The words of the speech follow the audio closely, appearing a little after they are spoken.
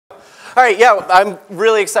All right, yeah, I'm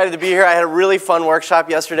really excited to be here. I had a really fun workshop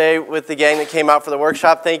yesterday with the gang that came out for the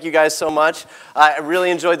workshop. Thank you guys so much. I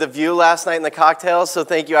really enjoyed the view last night and the cocktails, so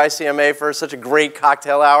thank you ICMA for such a great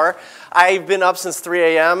cocktail hour. I've been up since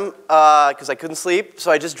 3 a.m. Because I couldn't sleep,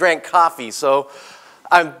 so I just drank coffee. So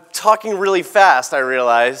I'm talking really fast, I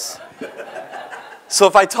realize. So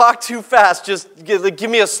if I talk too fast, just give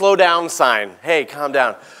me a slow down sign. Hey, calm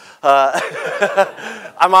down.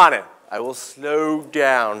 I'm on it. I will slow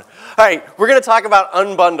down. All right, we're going to talk about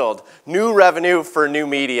unbundled, new revenue for new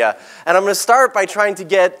media. And I'm going to start by trying to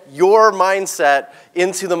get your mindset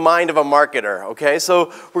into the mind of a marketer, okay? So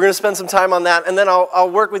we're going to spend some time on that, and then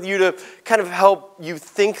I'll work with you to kind of help you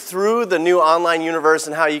think through the new online universe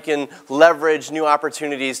and how you can leverage new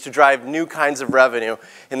opportunities to drive new kinds of revenue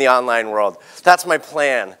in the online world. That's my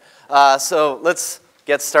plan. So let's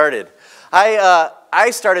get started.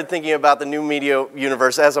 I started thinking about the new media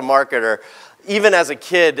universe as a marketer. Even as a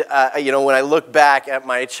kid, when I look back at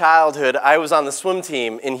my childhood, I was on the swim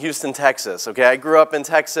team in Houston, Texas. Okay, I grew up in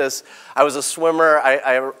Texas. I was a swimmer.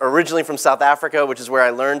 I originally from South Africa, which is where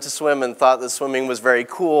I learned to swim and thought that swimming was very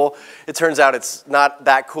cool. It turns out it's not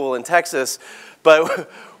that cool in Texas. But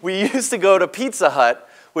we used to go to Pizza Hut,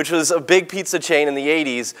 which was a big pizza chain in the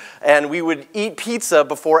 80s, and we would eat pizza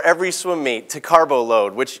before every swim meet to carbo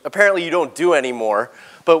load, which apparently you don't do anymore,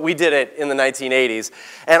 but we did it in the 1980s.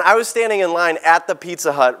 And I was standing in line at the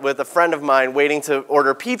Pizza Hut with a friend of mine waiting to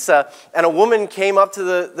order pizza, and a woman came up to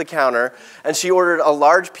the counter, and she ordered a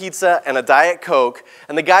large pizza and a Diet Coke,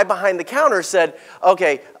 and the guy behind the counter said,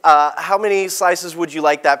 okay, how many slices would you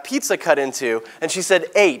like that pizza cut into? And she said,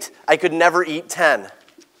 8. I could never eat 10.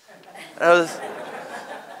 And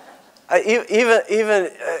even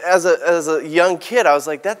as a young kid, I was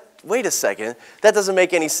like, wait a second, that doesn't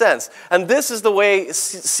make any sense. And this is the way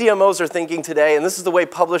CMOs are thinking today, and this is the way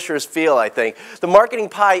publishers feel, I think. The marketing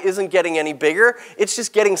pie isn't getting any bigger, it's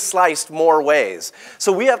just getting sliced more ways.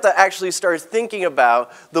 So we have to actually start thinking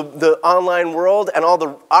about the online world and all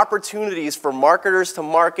the opportunities for marketers to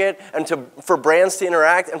market and for brands to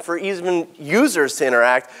interact and for even users to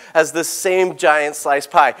interact as this same giant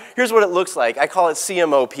sliced pie. Here's what it looks like. I call it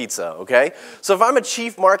CMO pizza, okay? So if I'm a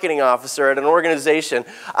chief marketing officer at an organization,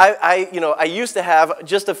 I used to have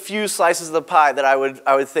just a few slices of the pie that I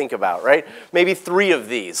would think about, right? Maybe 3 of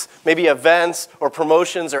these, maybe events or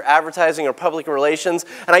promotions or advertising or public relations,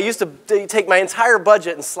 and I used to take my entire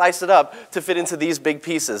budget and slice it up to fit into these big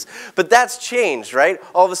pieces. But that's changed, right?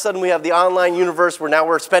 All of a sudden we have the online universe where now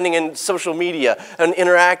we're spending in social media and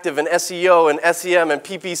interactive and SEO and SEM and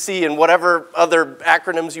PPC and whatever other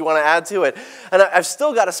acronyms you want to add to it. And I've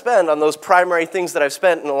still got to spend on those primary things that I've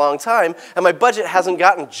spent in a long time, and my budget hasn't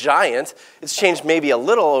gotten giant. It's changed maybe a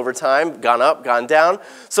little over time, gone up, gone down.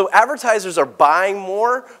 So advertisers are buying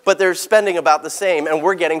more, but they're spending about the same, and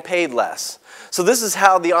we're getting paid less. So this is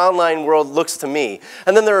how the online world looks to me.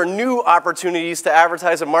 And then there are new opportunities to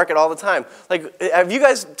advertise and market all the time. Like, have you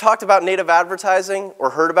guys talked about native advertising or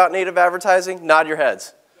heard about native advertising? Nod your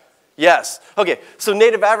heads. Yes. Okay, so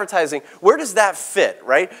native advertising, where does that fit,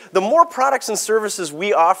 right? The more products and services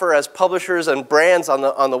we offer as publishers and brands on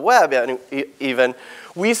the web even,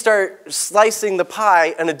 we start slicing the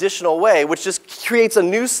pie an additional way, which just creates a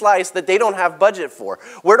new slice that they don't have budget for.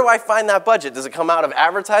 Where do I find that budget? Does it come out of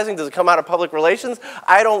advertising? Does it come out of public relations?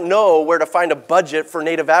 I don't know where to find a budget for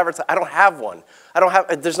native advertising. I don't have one.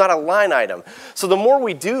 There's not a line item. So the more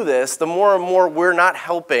we do this, the more and more we're not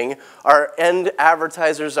helping our end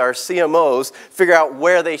advertisers, our CMOs, figure out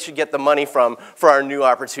where they should get the money from for our new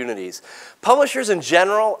opportunities. Publishers in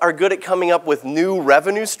general are good at coming up with new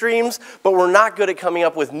revenue streams, but we're not good at coming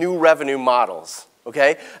up with new revenue models.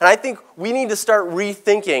 Okay? And I think we need to start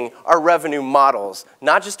rethinking our revenue models,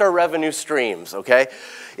 not just our revenue streams, okay?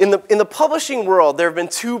 In the publishing world, there have been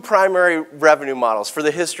 2 primary revenue models for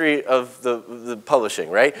the history of the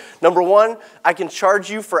publishing, right? Number 1, I can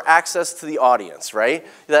charge you for access to the audience, right?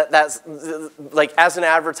 That's like, as an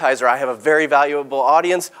advertiser, I have a very valuable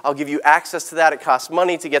audience. I'll give you access to that. It costs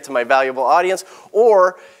money to get to my valuable audience.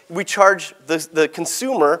 Or we charge the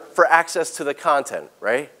consumer for access to the content,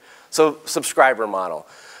 right? So subscriber model.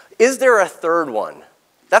 Is there a third one?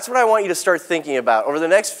 That's what I want you to start thinking about. Over the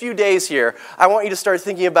next few days here, I want you to start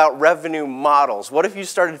thinking about revenue models. What if you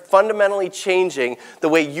started fundamentally changing the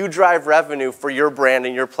way you drive revenue for your brand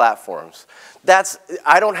and your platforms?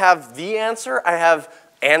 I don't have the answer. I have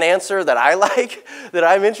an answer that I like, that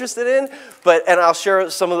I'm interested in, and I'll share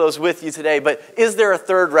some of those with you today. But is there a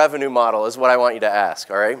third revenue model is what I want you to ask,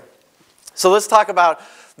 all right? So let's talk about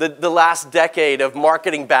the last decade of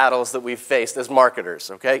marketing battles that we've faced as marketers,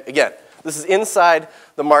 okay? Again, this is inside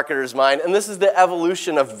the marketer's mind, and this is the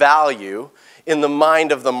evolution of value in the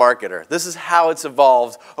mind of the marketer. This is how it's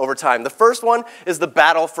evolved over time. The first one is the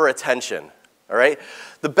battle for attention. All right?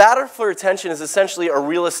 The battle for attention is essentially a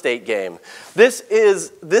real estate game. This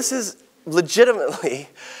is legitimately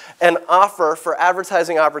an offer for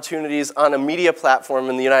advertising opportunities on a media platform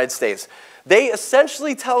in the United States. They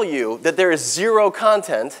essentially tell you that there is zero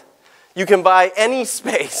content. You can buy any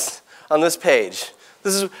space on this page.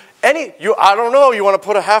 This is I don't know, you want to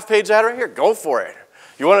put a half-page ad right here? Go for it.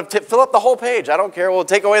 You want to fill up the whole page? I don't care. We'll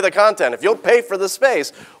take away the content. If you'll pay for the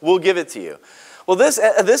space, we'll give it to you. Well, this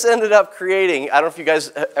ended up creating, I don't know if you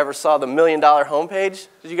guys ever saw the $1 Million homepage.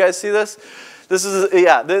 Did you guys see this?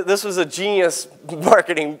 This was a genius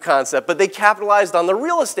marketing concept, but they capitalized on the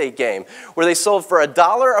real estate game, where they sold for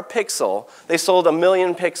 $1 a pixel. They sold 1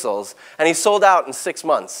 million pixels, and he sold out in 6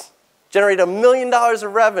 months. Generated $1 million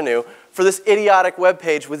of revenue for this idiotic web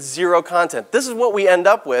page with zero content. This is what we end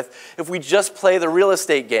up with if we just play the real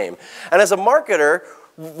estate game. And as a marketer,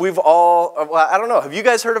 we've all, well, I don't know, have you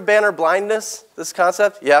guys heard of banner blindness, this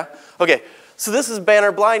concept? Yeah? Okay, so this is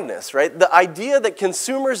banner blindness, right? The idea that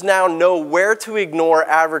consumers now know where to ignore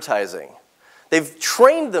advertising. They've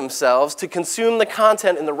trained themselves to consume the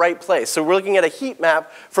content in the right place. So we're looking at a heat map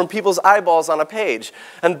from people's eyeballs on a page.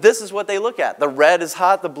 And this is what they look at. The red is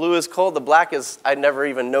hot, the blue is cold, the black is, I never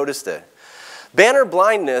even noticed it. Banner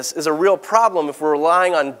blindness is a real problem if we're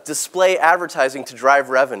relying on display advertising to drive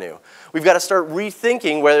revenue. We've got to start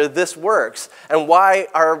rethinking whether this works and why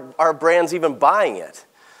are brands even buying it.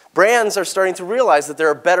 Brands are starting to realize that there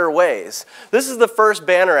are better ways. This is the first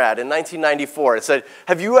banner ad in 1994. It said,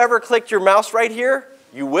 have you ever clicked your mouse right here?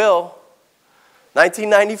 You will.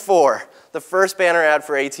 1994, the first banner ad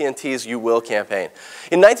for AT&T's You Will campaign.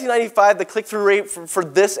 In 1995, the click-through rate for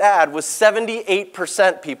this ad was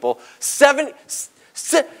 78%, people. That's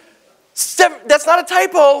not a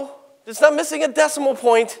typo. It's not missing a decimal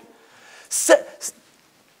point. That's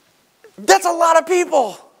a lot of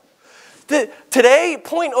people. Today,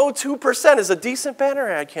 0.02% is a decent banner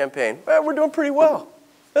ad campaign. We're doing pretty well.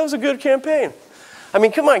 That was a good campaign. I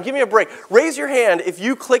mean, come on, give me a break. Raise your hand if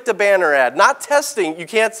you clicked a banner ad. Not testing. You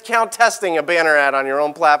can't count testing a banner ad on your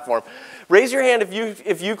own platform. Raise your hand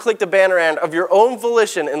if you clicked a banner ad of your own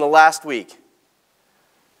volition in the last week.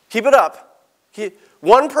 Keep it up.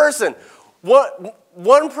 One person. I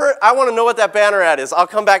want to know what that banner ad is. I'll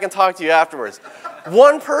come back and talk to you afterwards.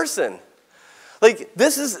 One person. Like,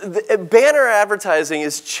 banner advertising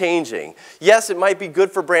is changing. Yes, it might be good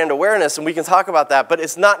for brand awareness, and we can talk about that, but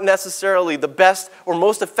it's not necessarily the best or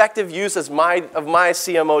most effective use of my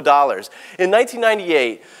CMO dollars. In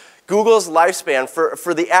 1998, Google's lifespan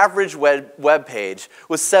for the average web page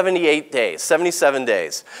was 78 days, 77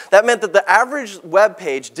 days. That meant that the average web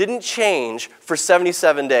page didn't change for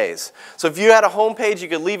 77 days. So if you had a home page, you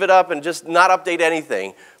could leave it up and just not update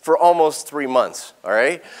anything for almost 3 months, all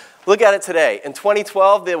right? Look at it today. In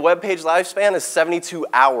 2012, the web page lifespan is 72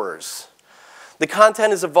 hours. The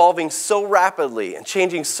content is evolving so rapidly and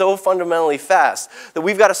changing so fundamentally fast that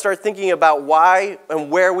we've got to start thinking about why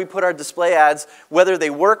and where we put our display ads, whether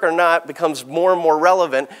they work or not, becomes more and more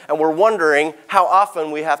relevant, and we're wondering how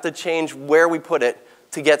often we have to change where we put it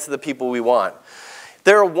to get to the people we want.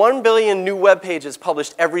 There are 1 billion new web pages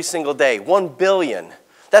published every single day. 1 billion.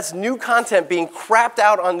 That's new content being crapped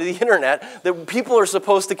out onto the internet that people are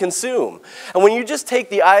supposed to consume. And when you just take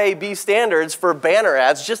the IAB standards for banner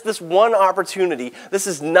ads, just this one opportunity, this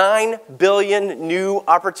is 9 billion new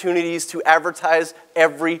opportunities to advertise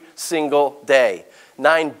every single day.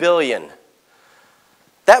 9 billion.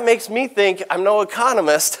 That makes me think, I'm no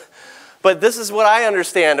economist, but this is what I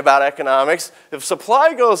understand about economics. If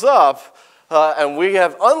supply goes up, and we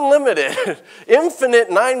have unlimited,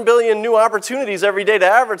 infinite 9 billion new opportunities every day to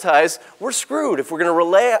advertise, we're screwed if we're going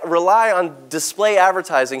to rely on display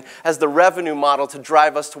advertising as the revenue model to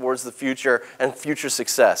drive us towards the future and future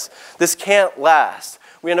success. This can't last.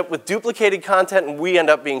 We end up with duplicated content, and we end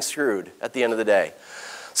up being screwed at the end of the day.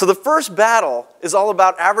 So the first battle is all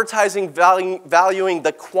about advertising valuing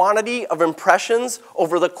the quantity of impressions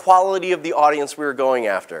over the quality of the audience we were going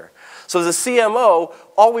after. So as a CMO,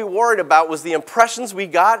 all we worried about was the impressions we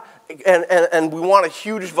got, and we want a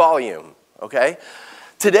huge volume, okay?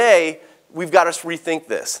 Today, we've got to rethink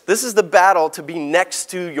this. This is the battle to be next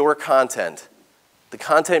to your content. The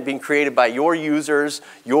content being created by your users,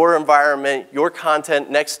 your environment, your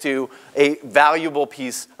content next to a valuable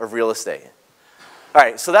piece of real estate. All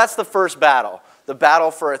right, so that's the first battle, the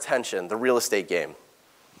battle for attention, the real estate game.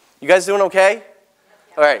 You guys doing okay?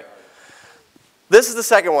 All right. This is the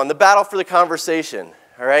second one, the battle for the conversation,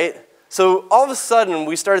 all right? So all of a sudden,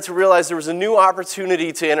 we started to realize there was a new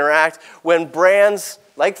opportunity to interact when brands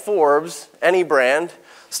like Forbes, any brand,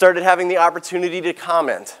 started having the opportunity to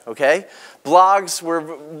comment, okay? Blogs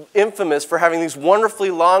were infamous for having these wonderfully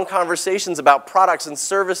long conversations about products and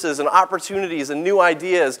services and opportunities and new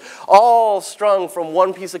ideas, all strung from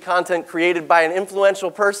one piece of content created by an influential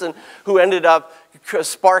person who ended up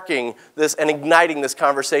sparking this and igniting this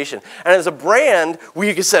conversation. And as a brand,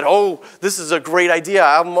 we said, oh, this is a great idea.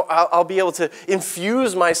 I'll be able to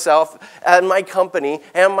infuse myself and my company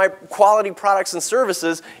and my quality products and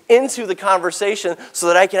services into the conversation so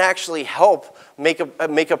that I can actually help make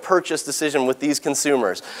a purchase decision with these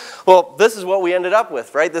consumers. Well, this is what we ended up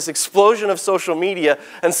with, right? This explosion of social media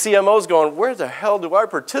and CMOs going, where the hell do I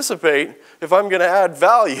participate if I'm going to add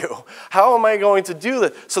value? How am I going to do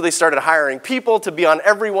this? So they started hiring people to be on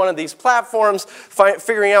every one of these platforms,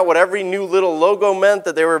 figuring out what every new little logo meant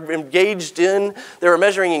that they were engaged in. They were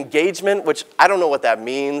measuring engagement, which I don't know what that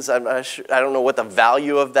means. I don't know what the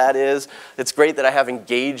value of that is. It's great that I have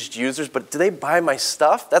engaged users, but do they buy my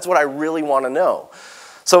stuff? That's what I really want to know.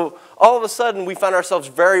 So all of a sudden, we found ourselves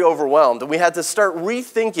very overwhelmed, and we had to start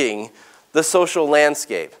rethinking the social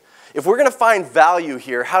landscape. If we're going to find value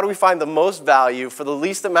here, how do we find the most value for the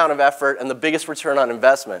least amount of effort and the biggest return on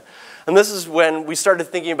investment? And this is when we started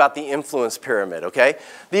thinking about the influence pyramid, okay?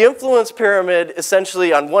 The influence pyramid,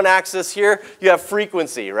 essentially on one axis here, you have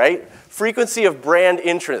frequency, right? Frequency of brand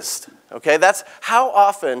interest, okay? That's how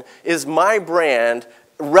often is my brand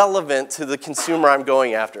relevant to the consumer I'm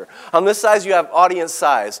going after. On this side, you have audience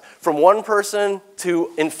size, from one person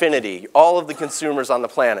to infinity, all of the consumers on the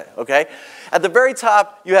planet, okay? At the very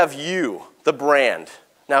top, you have you, the brand.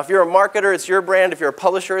 Now, if you're a marketer, it's your brand. If you're a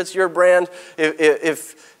publisher, it's your brand.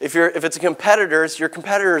 If it's a competitor, it's your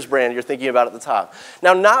competitor's brand you're thinking about at the top.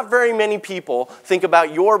 Now, not very many people think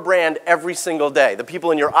about your brand every single day. The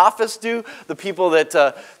people in your office do. The people that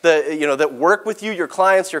that work with you, your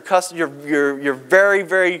clients, your customers, your very,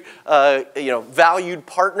 very valued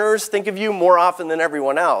partners think of you more often than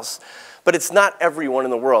everyone else. But it's not everyone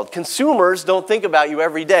in the world. Consumers don't think about you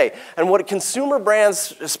every day. And what consumer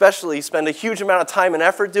brands especially spend a huge amount of time and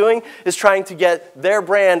effort doing is trying to get their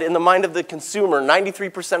brand in the mind of the consumer,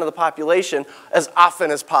 93% of the population, as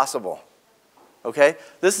often as possible. Okay?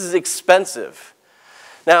 This is expensive.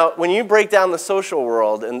 Now, when you break down the social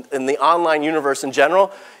world and the online universe in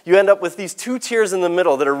general, you end up with these two tiers in the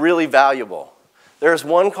middle that are really valuable. There's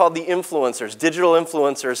one called the influencers, digital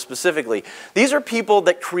influencers specifically. These are people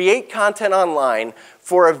that create content online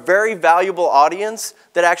for a very valuable audience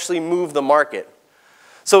that actually move the market.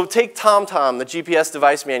 So take TomTom, the GPS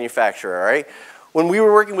device manufacturer, right? When we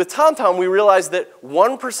were working with TomTom, we realized that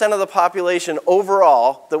 1% of the population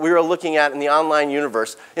overall that we were looking at in the online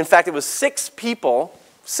universe, in fact, it was 6 people,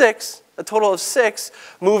 a total of 6,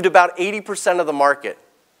 moved about 80% of the market.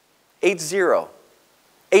 80.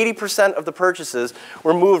 80% of the purchases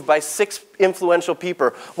were moved by 6 influential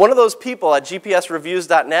people. One of those people at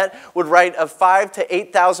gpsreviews.net would write a 5,000 to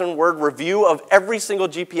 8,000 word review of every single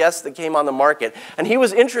GPS that came on the market. And he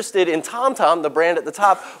was interested in TomTom, the brand at the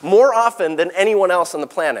top, more often than anyone else on the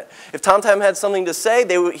planet. If TomTom had something to say,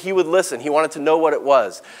 he would listen. He wanted to know what it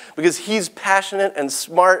was because he's passionate and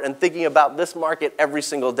smart and thinking about this market every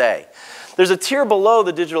single day. There's a tier below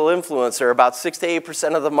the digital influencer, about 6 to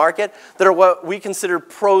 8% of the market, that are what we consider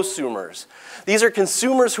prosumers. These are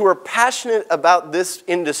consumers who are passionate about this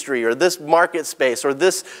industry or this market space or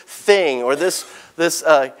this thing or this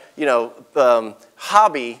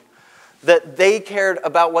hobby, that they cared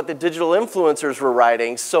about what the digital influencers were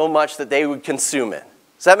writing so much that they would consume it.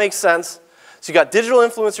 Does that make sense? So you got digital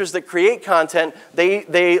influencers that create content.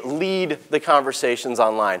 They lead the conversations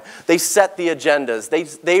online. They set the agendas.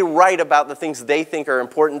 They write about the things they think are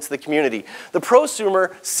important to the community. The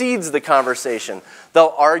prosumer seeds the conversation.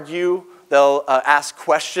 They'll argue. They'll ask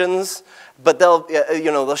questions. But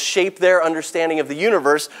they'll shape their understanding of the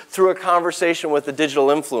universe through a conversation with the digital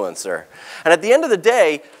influencer. And at the end of the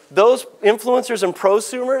day, those influencers and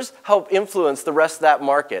prosumers help influence the rest of that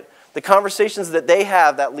market. The conversations that they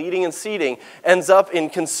have, that leading and seeding, ends up in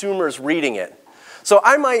consumers reading it. So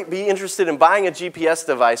I might be interested in buying a GPS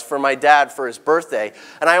device for my dad for his birthday,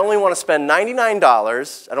 and I only want to spend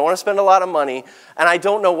 $99, I don't want to spend a lot of money, and I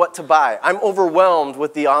don't know what to buy. I'm overwhelmed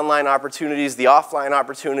with the online opportunities, the offline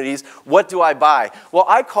opportunities. What do I buy? Well,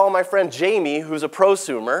 I call my friend Jamie, who's a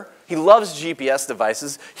prosumer. He loves GPS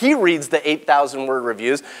devices. He reads the 8,000 word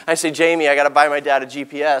reviews. I say, Jamie, I got to buy my dad a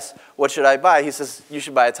GPS. What should I buy? He says, you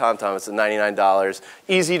should buy a TomTom. It's at $99.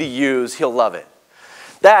 Easy to use. He'll love it.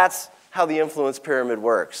 That's how the influence pyramid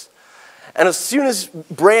works. And as soon as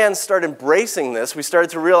brands start embracing this, we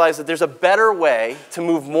started to realize that there's a better way to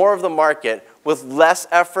move more of the market with less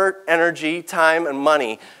effort, energy, time, and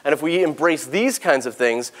money. And if we embrace these kinds of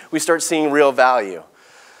things, we start seeing real value.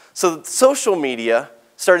 So social media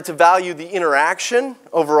started to value the interaction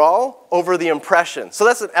overall over the impression. So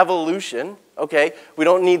that's an evolution, okay? We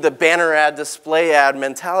don't need the banner ad, display ad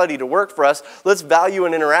mentality to work for us. Let's value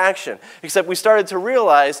an interaction. Except we started to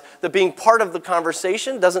realize that being part of the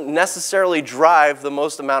conversation doesn't necessarily drive the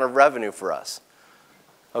most amount of revenue for us,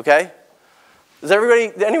 okay? Does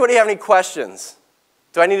anybody have any questions?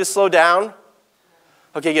 Do I need to slow down?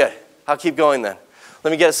 Okay, good. I'll keep going then.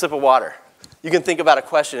 Let me get a sip of water. You can think about a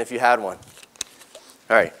question if you had one.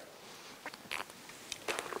 All right.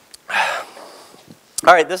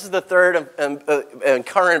 All right, this is the third and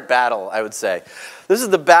current battle, I would say. This is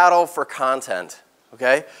the battle for content,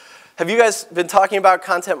 okay? Have you guys been talking about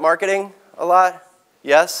content marketing a lot?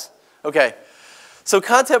 Yes? Okay. So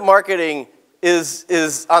content marketing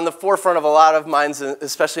is on the forefront of a lot of minds,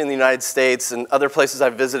 especially in the United States and other places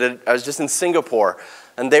I've visited. I was just in Singapore,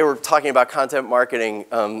 and they were talking about content marketing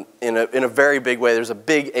in a very big way. There's a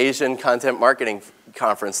big Asian content marketing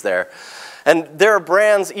conference there. And there are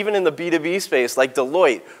brands, even in the B2B space, like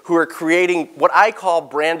Deloitte, who are creating what I call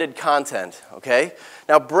branded content, okay?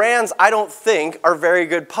 Now, brands, I don't think, are very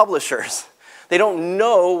good publishers. They don't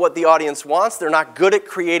know what the audience wants. They're not good at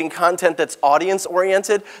creating content that's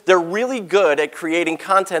audience-oriented. They're really good at creating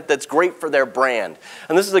content that's great for their brand.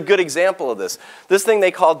 And this is a good example of this. This thing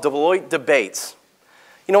they call Deloitte Debates.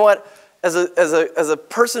 You know what? As a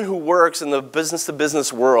person who works in the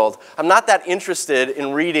business-to-business world, I'm not that interested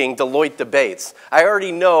in reading Deloitte Debates. I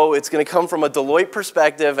already know it's going to come from a Deloitte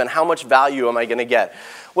perspective and how much value am I going to get.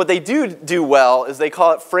 What they do well is they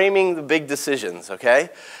call it framing the big decisions, okay?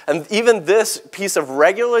 And even this piece of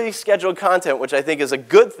regularly scheduled content, which I think is a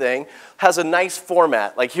good thing, has a nice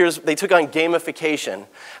format. Like they took on gamification.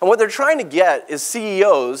 And what they're trying to get is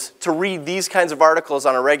CEOs to read these kinds of articles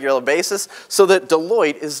on a regular basis so that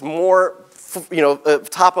Deloitte is more,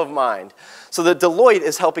 top of mind. So that Deloitte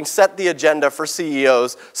is helping set the agenda for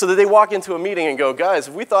CEOs so that they walk into a meeting and go, guys,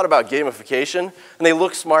 have we thought about gamification? And they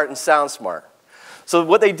look smart and sound smart. So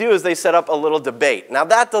what they do is they set up a little debate. Now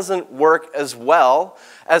that doesn't work as well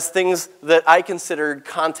as things that I consider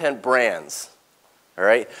content brands. All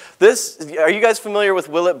right? Are you guys familiar with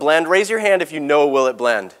Will It Blend? Raise your hand if you know Will It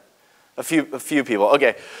Blend. A few people.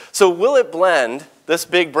 Okay. So Will It Blend, this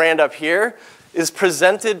big brand up here, is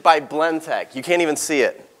presented by Blendtec. You can't even see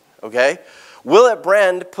it. Okay? Will It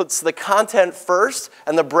Blend puts the content first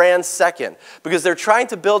and the brand second because they're trying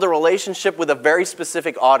to build a relationship with a very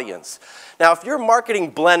specific audience. Now, if you're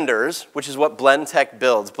marketing blenders, which is what Blendtec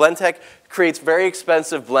builds, Blendtec creates very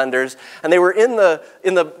expensive blenders, and they were in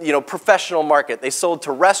the professional market. They sold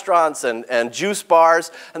to restaurants and juice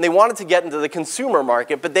bars, and they wanted to get into the consumer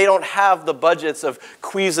market, but they don't have the budgets of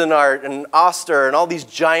Cuisinart and Oster and all these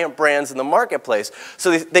giant brands in the marketplace.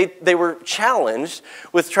 So they were challenged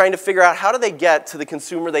with trying to figure out how do they get to the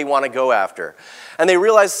consumer they want to go after. And they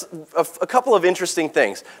realized a couple of interesting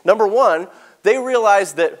things. Number one, they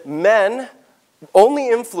realized that men only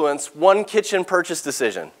influence one kitchen purchase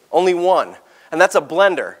decision. Only one. And that's a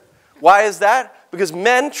blender. Why is that? Because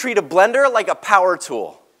men treat a blender like a power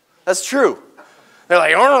tool. That's true. They're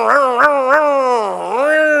like,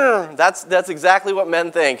 that's exactly what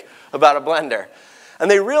men think about a blender.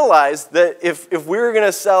 And they realized that if we were going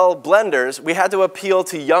to sell blenders, we had to appeal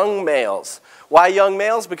to young males. Why young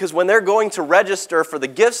males? Because when they're going to register for the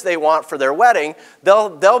gifts they want for their wedding,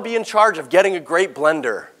 they'll be in charge of getting a great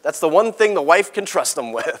blender. That's the one thing the wife can trust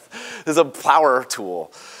them with, is a power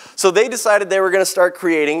tool. So they decided they were going to start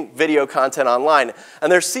creating video content online. And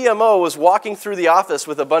their CMO was walking through the office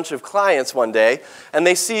with a bunch of clients one day, and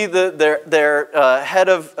they see their head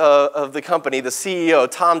of the company, the CEO,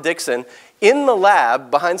 Tom Dixon, in the lab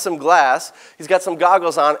behind some glass. He's got some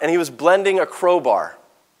goggles on, and he was blending a crowbar.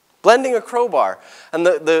 Blending a crowbar. And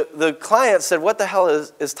the client said, what the hell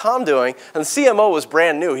is Tom doing? And the CMO was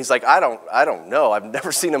brand new. He's like, I don't know. I've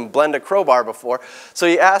never seen him blend a crowbar before. So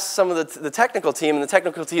he asked some of the technical team, and the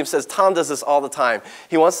technical team says, Tom does this all the time.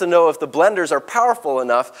 He wants to know if the blenders are powerful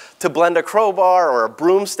enough to blend a crowbar or a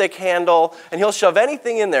broomstick handle, and he'll shove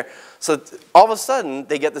anything in there. So all of a sudden,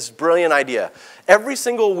 they get this brilliant idea. Every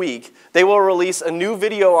single week, they will release a new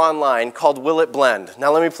video online called Will It Blend?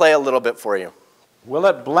 Now let me play a little bit for you. Will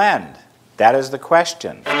it blend? That is the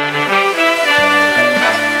question.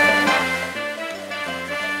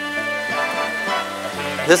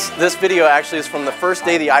 This video actually is from the first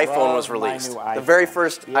day the iPhone was released. The very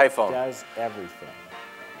first iPhone. It does everything.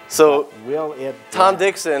 So will it Tom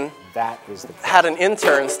Dixon had an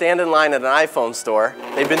intern stand in line at an iPhone store.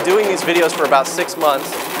 They'd been doing these videos for about 6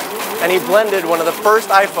 months, and he blended one of the first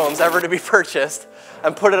iPhones ever to be purchased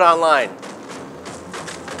and put it online.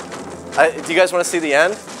 Do you guys want to see the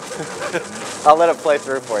end? I'll let it play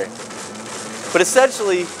through for you. But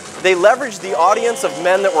essentially, they leveraged the audience of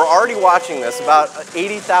men that were already watching this, about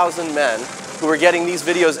 80,000 men who were getting these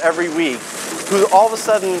videos every week, who all of a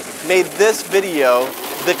sudden made this video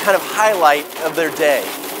the kind of highlight of their day.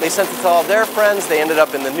 They sent it to all their friends, they ended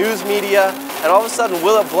up in the news media, and all of a sudden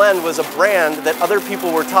Will It Blend was a brand that other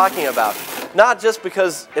people were talking about. Not just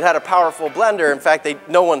because it had a powerful blender, in fact,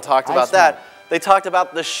 no one talked about that. They talked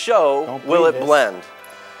about the show Will It Blend.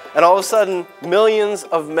 And all of a sudden, millions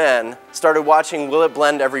of men started watching Will It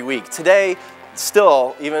Blend every week. Today,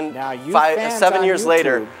 still, even now, 7 years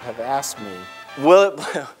later, have asked me,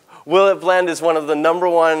 Will It Blend is one of the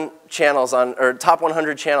 #1 channels on, or top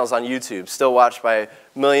 100 channels on YouTube, still watched by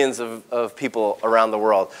millions of people around the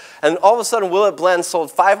world. And all of a sudden, Will It Blend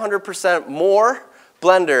sold 500% more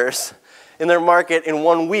blenders in their market in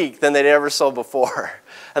 1 week than they'd ever sold before.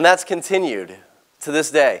 And that's continued to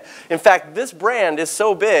this day. In fact, this brand is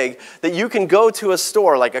so big that you can go to a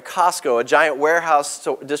store like a Costco, a giant warehouse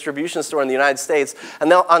distribution store in the United States,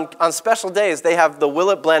 and on special days they have the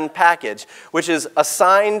Will It Blend package, which is a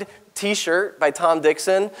signed t-shirt by Tom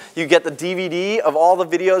Dixon. You get the DVD of all the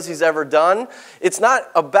videos he's ever done. It's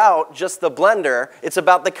not about just the blender, it's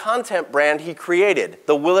about the content brand he created,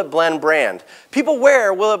 the Will It Blend brand. People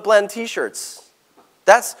wear Will It Blend t-shirts.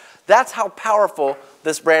 That's how powerful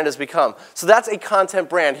this brand has become. So that's a content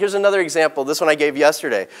brand. Here's another example, this one I gave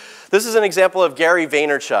yesterday. This is an example of Gary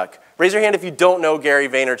Vaynerchuk. Raise your hand if you don't know Gary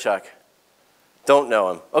Vaynerchuk. Don't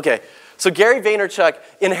know him. Okay. So Gary Vaynerchuk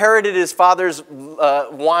inherited his father's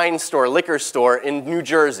wine store, liquor store in New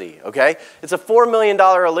Jersey, okay? It's a $4 million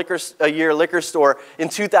a year liquor store in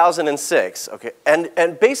 2006, okay?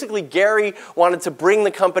 And basically Gary wanted to bring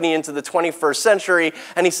the company into the 21st century,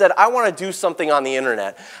 and he said, I want to do something on the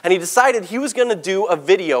internet. And he decided he was going to do a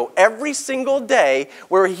video every single day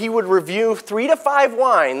where he would review 3 to 5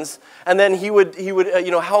 wines, and then he would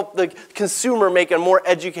help the consumer make a more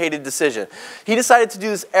educated decision. He decided to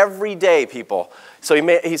do this every day, people. So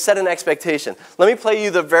he set an expectation. Let me play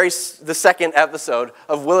you the second episode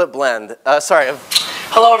of Will It Blend.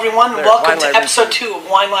 Hello everyone, welcome to episode 2 of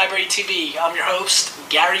Wine Library TV. I'm your host,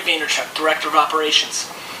 Gary Vaynerchuk, Director of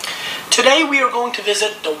Operations. Today we are going to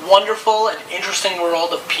visit the wonderful and interesting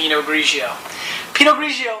world of Pinot Grigio. Pinot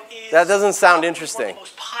Grigio is... That doesn't sound interesting.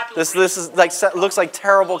 This is looks like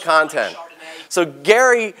terrible content. So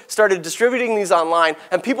Gary started distributing these online,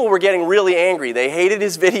 and people were getting really angry. They hated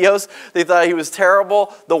his videos. They thought he was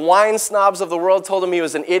terrible. The wine snobs of the world told him he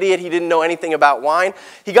was an idiot. He didn't know anything about wine.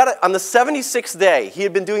 He got it on the 76th day. He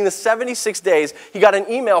had been doing this 76 days. He got an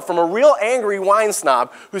email from a real angry wine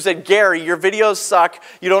snob who said, Gary, your videos suck.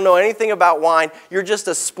 You don't know anything about wine. You're just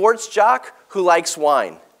a sports jock who likes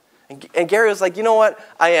wine. And Gary was like, you know what?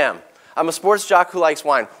 I am. I'm a sports jock who likes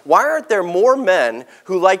wine. Why aren't there more men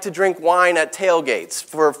who like to drink wine at tailgates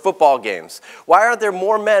for football games? Why aren't there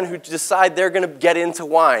more men who decide they're going to get into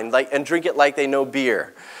wine and drink it like they know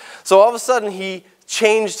beer? So all of a sudden he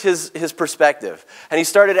changed his perspective, and he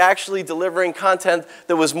started actually delivering content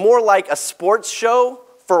that was more like a sports show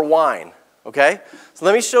for wine. Okay? So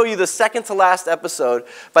let me show you the second to last episode.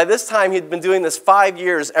 By this time, he'd been doing this 5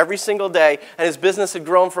 years every single day, and his business had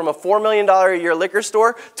grown from a $4 million a year liquor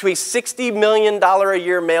store to a $60 million a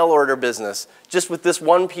year mail order business, just with this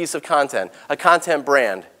one piece of content, a content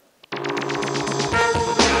brand.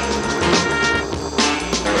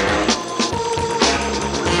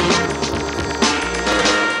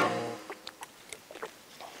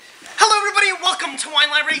 Hello everybody, and welcome to Wine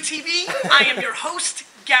Library TV. I am your host,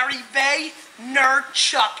 Gary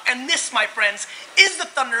Vaynerchuk, and this, my friends, is the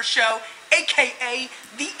Thunder Show, aka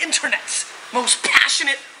the internet's most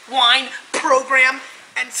passionate wine program.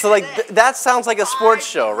 And so that sounds like a sports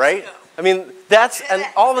show, right? I mean, and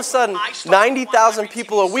all of a sudden, 90,000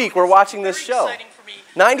 people a week were watching this show.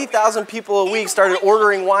 90,000 people a week started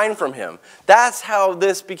ordering wine from him. That's how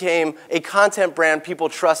this became a content brand people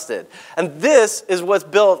trusted. And this is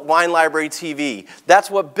what built Wine Library TV.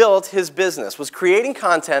 That's what built his business, was creating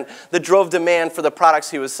content that drove demand for the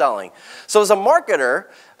products he was selling. So as a marketer,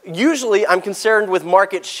 usually I'm concerned with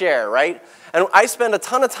market share, right? And I spend a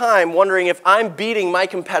ton of time wondering if I'm beating my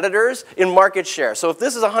competitors in market share. So if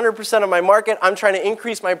this is 100% of my market, I'm trying to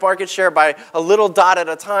increase my market share by a little dot at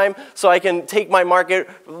a time so I can take my market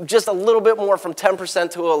just a little bit more from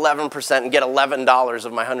 10% to 11% and get $11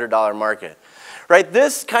 of my $100 market. Right?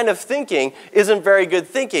 This kind of thinking isn't very good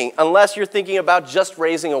thinking unless you're thinking about just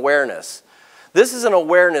raising awareness. This is an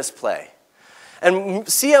awareness play. And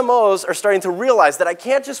CMOs are starting to realize that I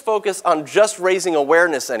can't just focus on just raising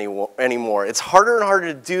awareness anymore. It's harder and harder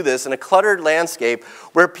to do this in a cluttered landscape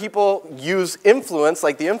where people use influence,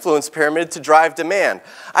 like the influence pyramid, to drive demand.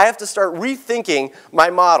 I have to start rethinking my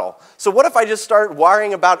model. So what if I just start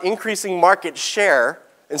worrying about increasing market share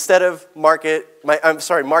instead of market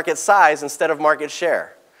size instead of market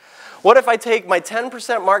share? What if I take my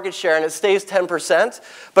 10% market share and it stays 10%,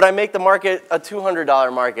 but I make the market a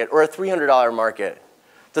 $200 market or a $300 market?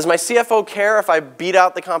 Does my CFO care if I beat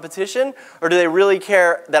out the competition, or do they really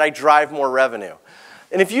care that I drive more revenue?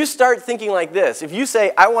 And if you start thinking like this, if you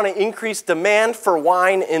say, I want to increase demand for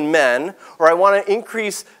wine in men, or I want to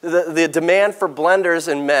increase the demand for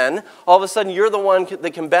blenders in men, all of a sudden you're the one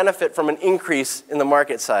that can benefit from an increase in the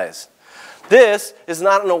market size. This is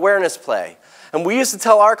not an awareness play. And we used to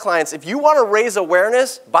tell our clients, if you want to raise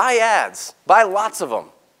awareness, buy ads. Buy lots of them.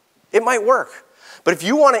 It might work. But if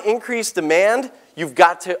you want to increase demand, you've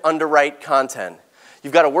got to underwrite content.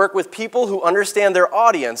 You've got to work with people who understand their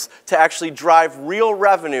audience to actually drive real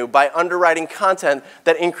revenue by underwriting content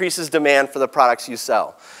that increases demand for the products you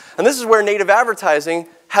sell. And this is where native advertising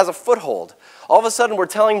has a foothold. All of a sudden, we're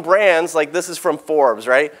telling brands, like this is from Forbes,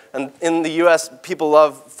 right? And in the US, people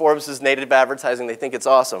love Forbes' native advertising. They think it's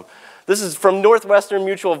awesome. This is from Northwestern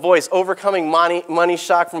Mutual Voice, overcoming money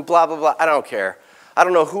shock from blah, blah, blah. I don't care. I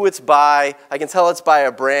don't know who it's by. I can tell it's by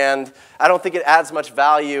a brand. I don't think it adds much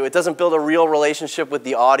value. It doesn't build a real relationship with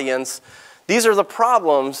the audience. These are the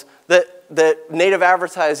problems that native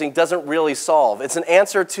advertising doesn't really solve. It's an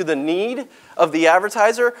answer to the need of the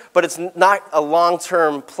advertiser, but it's not a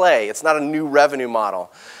long-term play. It's not a new revenue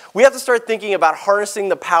model. We have to start thinking about harnessing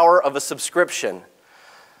the power of a subscription.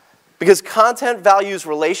 Because content values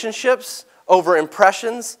relationships over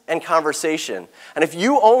impressions and conversation. And if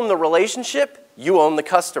you own the relationship, you own the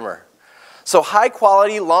customer. So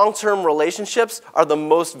high-quality, long-term relationships are the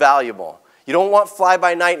most valuable. You don't want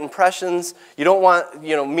fly-by-night impressions. You don't want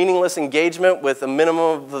meaningless engagement with a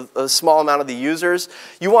minimum of a small amount of the users.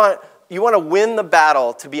 You want to win the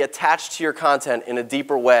battle to be attached to your content in a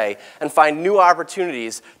deeper way and find new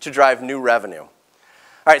opportunities to drive new revenue. All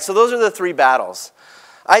right, so those are the three battles.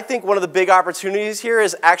 I think one of the big opportunities here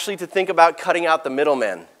is actually to think about cutting out the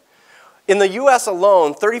middleman. In the US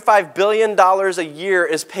alone, $35 billion a year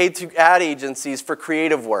is paid to ad agencies for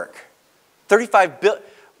creative work. What if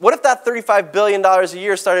that $35 billion a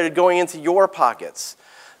year started going into your pockets?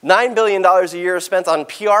 $9 billion a year is spent on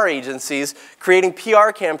PR agencies creating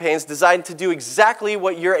PR campaigns designed to do exactly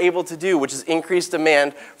what you're able to do, which is increase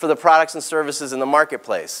demand for the products and services in the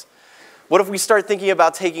marketplace. What if we start thinking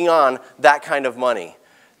about taking on that kind of money?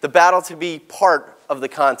 The battle to be part of the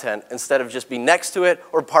content instead of just be next to it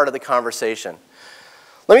or part of the conversation.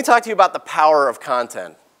 Let me talk to you about the power of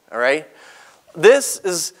content, all right? This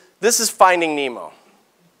is Finding Nemo.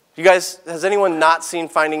 You guys, has anyone not seen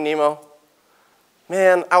Finding Nemo?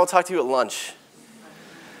 Man, I will talk to you at lunch.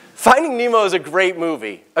 Finding Nemo is a great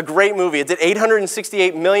movie, a great movie. It did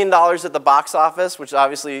 $868 million at the box office, which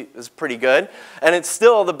obviously is pretty good, and it's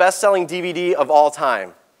still the best-selling DVD of all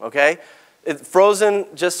time, okay? Frozen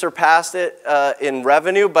just surpassed it in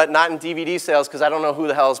revenue, but not in DVD sales, because I don't know who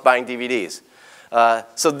the hell is buying DVDs.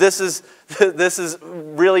 So this is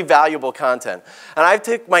really valuable content. And I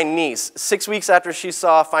took my niece, 6 weeks after she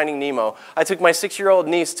saw Finding Nemo, I took my 6-year-old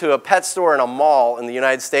niece to a pet store in a mall in the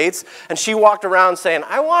United States, and she walked around saying,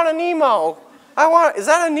 I want a Nemo. Is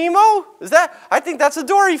that a Nemo? I think that's a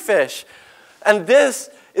Dory fish. And this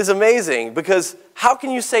is amazing, because how can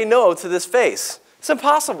you say no to this face? It's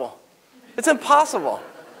impossible. It's impossible.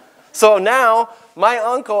 So now,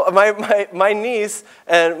 my niece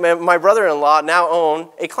and my brother-in-law now own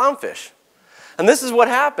a clownfish. And this is what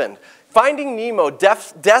happened. Finding Nemo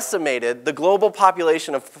decimated the global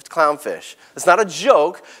population of clownfish. It's not a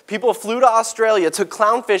joke. People flew to Australia, took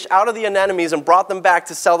clownfish out of the anemones, and brought them back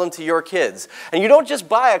to sell them to your kids. And you don't just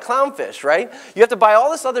buy a clownfish, right? You have to buy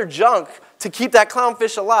all this other junk to keep that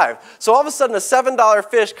clownfish alive. So all of a sudden, a $7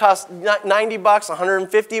 fish costs $90,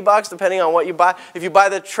 $150, depending on what you buy. If you buy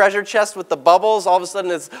the treasure chest with the bubbles, all of a sudden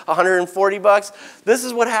it's $140. This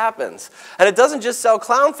is what happens. And it doesn't just sell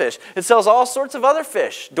clownfish. It sells all sorts of other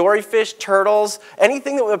fish, dory fish, turtles,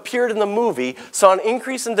 anything that appeared in the movie saw an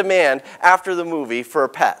increase in demand after the movie for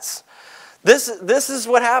pets. This is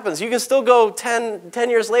what happens. You can still go 10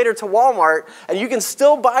 years later to Walmart, and you can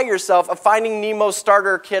still buy yourself a Finding Nemo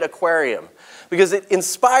starter kit aquarium, because it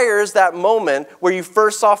inspires that moment where you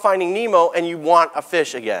first saw Finding Nemo and you want a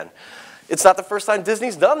fish again. It's not the first time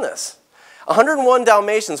Disney's done this. 101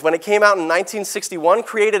 Dalmatians, when it came out in 1961,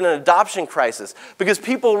 created an adoption crisis because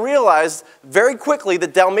people realized very quickly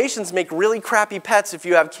that Dalmatians make really crappy pets if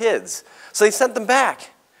you have kids. So they sent them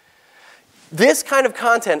back. This kind of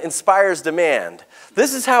content inspires demand.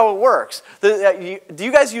 This is how it works. Do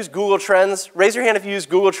you guys use Google Trends? Raise your hand if you use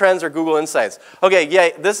Google Trends or Google Insights. Okay, yeah,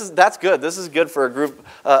 that's good. This is good for a group.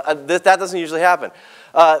 That doesn't usually happen.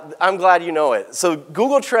 I'm glad you know it. So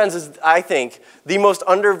Google Trends is, I think, the most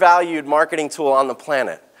undervalued marketing tool on the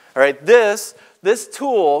planet. All right, this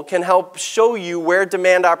tool can help show you where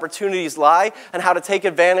demand opportunities lie and how to take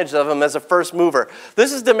advantage of them as a first mover.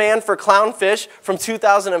 This is demand for clownfish from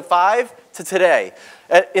 2005 to today.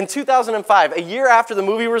 In 2005, a year after the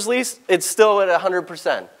movie was released, it's still at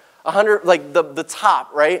 100%. 100, like the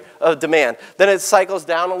top, right, of demand. Then it cycles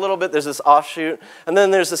down a little bit. There's this offshoot. And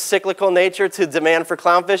then there's a cyclical nature to demand for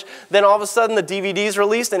clownfish. Then all of a sudden, the DVD's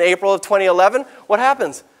released in April of 2011. What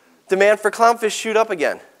happens? Demand for clownfish shoot up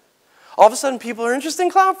again. All of a sudden, people are interested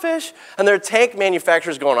in clownfish. And there are tank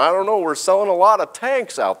manufacturers going, I don't know, we're selling a lot of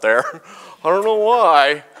tanks out there. I don't know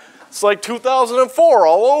why. It's like 2004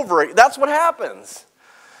 all over it. That's what happens.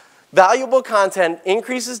 Valuable content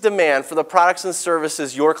increases demand for the products and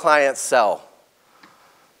services your clients sell.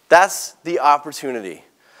 That's the opportunity.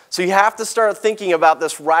 So you have to start thinking about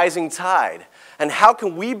this rising tide. And how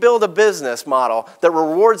can we build a business model that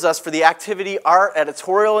rewards us for the activity our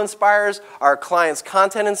editorial inspires, our clients'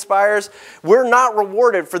 content inspires? We're not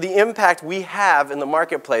rewarded for the impact we have in the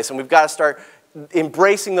marketplace, and we've got to start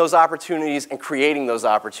embracing those opportunities and creating those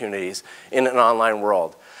opportunities in an online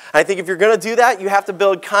world. I think if you're going to do that, you have to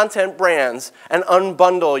build content brands and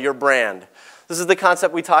unbundle your brand. This is the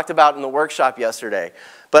concept we talked about in the workshop yesterday.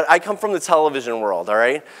 But I come from the television world, all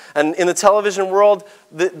right? And in the television world,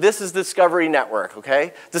 this is Discovery Network,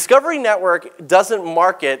 okay? Discovery Network doesn't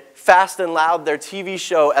market Fast and Loud, their TV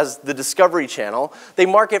show, as the Discovery Channel. They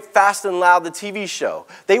market Fast and Loud, the TV show.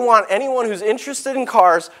 They want anyone who's interested in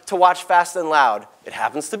cars to watch Fast and Loud. It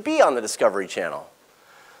happens to be on the Discovery Channel.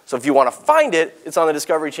 So if you want to find it, it's on the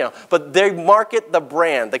Discovery Channel. But they market the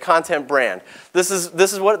brand, the content brand. This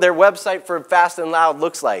is what their website for Fast and Loud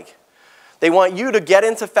looks like. They want you to get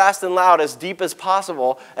into Fast and Loud as deep as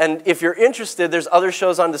possible. And if you're interested, there's other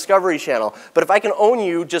shows on Discovery Channel. But if I can own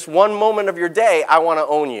you just one moment of your day, I want to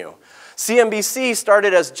own you. CNBC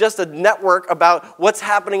started as just a network about what's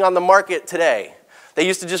happening on the market today. They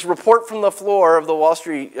used to just report from the floor of the Wall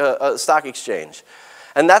Street Stock Exchange.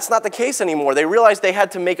 And that's not the case anymore. They realized they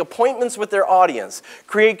had to make appointments with their audience,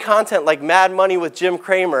 create content like Mad Money with Jim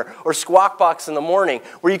Cramer or Squawk Box in the Morning,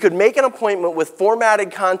 where you could make an appointment with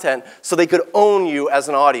formatted content so they could own you as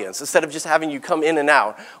an audience instead of just having you come in and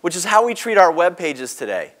out, which is how we treat our web pages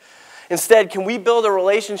today. Instead, can we build a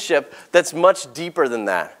relationship that's much deeper than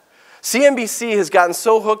that? CNBC has gotten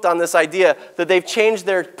so hooked on this idea that they've changed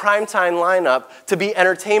their primetime lineup to be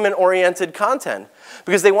entertainment-oriented content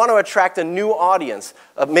because they want to attract a new audience,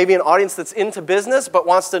 maybe an audience that's into business but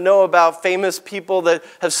wants to know about famous people that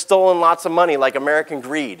have stolen lots of money, like American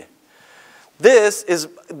Greed.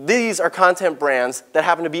 These are content brands that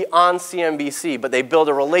happen to be on CNBC, but they build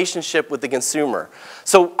a relationship with the consumer.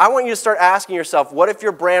 So I want you to start asking yourself, what if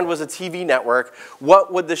your brand was a TV network?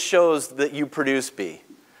 What would the shows that you produce be?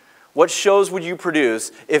 What shows would you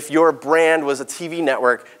produce if your brand was a TV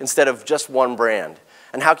network instead of just one brand?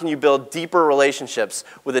 And how can you build deeper relationships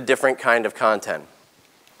with a different kind of content?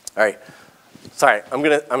 All right. Sorry, I'm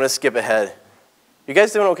gonna skip ahead. You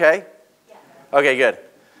guys doing okay? Yeah. Okay, good.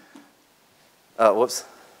 Whoops.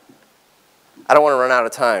 I don't want to run out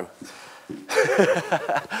of time.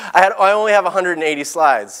 I only have 180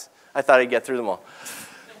 slides. I thought I'd get through them all.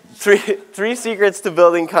 Three secrets to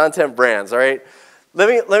building content brands, all right?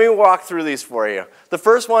 Let me walk through these for you. The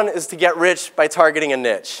first one is to get rich by targeting a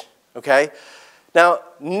niche, okay? Now,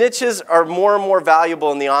 niches are more and more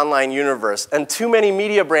valuable in the online universe, and too many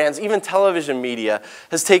media brands, even television media,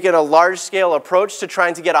 has taken a large-scale approach to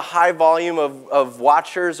trying to get a high volume of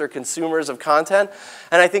watchers or consumers of content.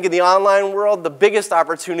 And I think in the online world, the biggest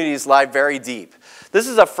opportunities lie very deep. This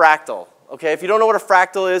is a fractal. Okay, if you don't know what a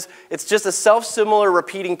fractal is, it's just a self-similar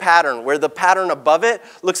repeating pattern where the pattern above it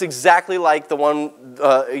looks exactly like the one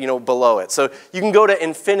below it. So you can go to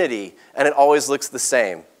infinity and it always looks the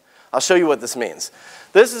same. I'll show you what this means.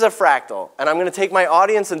 This is a fractal, and I'm going to take my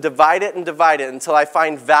audience and divide it until I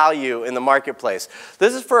find value in the marketplace.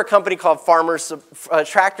 This is for a company called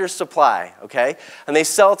Tractor Supply, okay? And they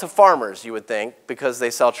sell to farmers, you would think, because they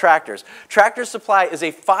sell tractors. Tractor Supply is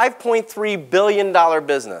a $5.3 billion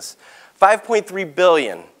business. 5.3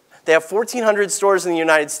 billion. They have 1,400 stores in the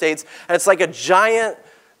United States, and it's like a giant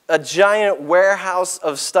warehouse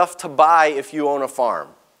of stuff to buy if you own a farm.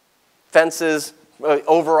 Fences,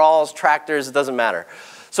 overalls, tractors, it doesn't matter.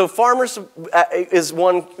 So farmers is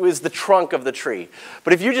the trunk of the tree.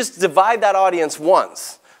 But if you just divide that audience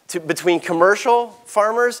once, between commercial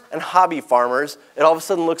farmers and hobby farmers, it all of a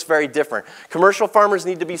sudden looks very different. Commercial farmers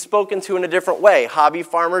need to be spoken to in a different way. Hobby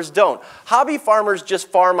farmers don't. Hobby farmers just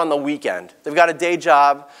farm on the weekend. They've got a day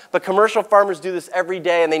job, but commercial farmers do this every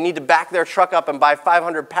day, and they need to back their truck up and buy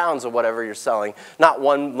 500 pounds of whatever you're selling, not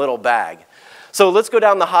one little bag. So let's go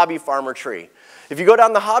down the hobby farmer tree. If you go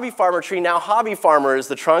down the hobby farmer tree, now hobby farmer is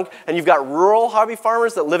the trunk, and you've got rural hobby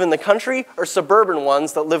farmers that live in the country or suburban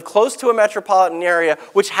ones that live close to a metropolitan area,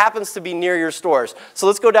 which happens to be near your stores. So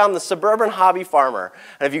let's go down the suburban hobby farmer.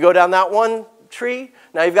 And if you go down that one tree,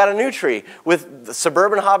 now you've got a new tree with the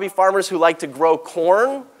suburban hobby farmers who like to grow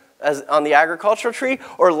corn on the agricultural tree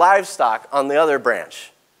or livestock on the other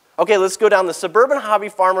branch. Okay, let's go down the suburban hobby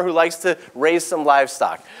farmer who likes to raise some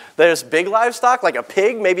livestock. There's big livestock, like a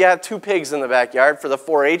pig. Maybe I have 2 pigs in the backyard for the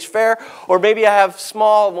 4-H fair, or maybe I have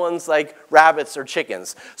small ones like rabbits or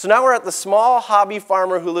chickens. So now we're at the small hobby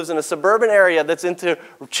farmer who lives in a suburban area that's into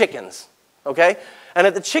chickens, okay? And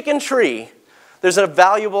at the chicken tree, there's a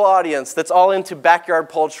valuable audience that's all into backyard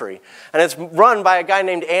poultry. And it's run by a guy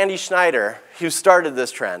named Andy Schneider who started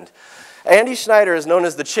this trend. Andy Schneider is known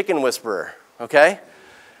as the chicken whisperer, okay?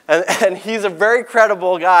 And he's a very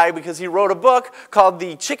credible guy because he wrote a book called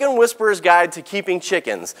The Chicken Whisperer's Guide to Keeping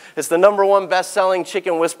Chickens. It's the #1 best-selling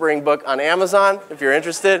chicken whispering book on Amazon. If you're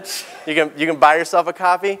interested, you can buy yourself a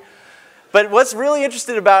copy. But what's really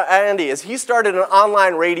interesting about Andy is he started an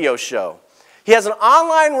online radio show. He has an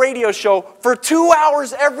online radio show for 2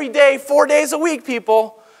 hours every day, 4 days a week,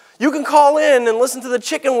 people. You can call in and listen to the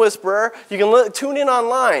Chicken Whisperer. You can tune in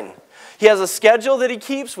online. He has a schedule that he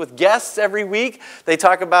keeps with guests every week. They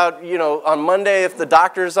talk about, on Monday, if the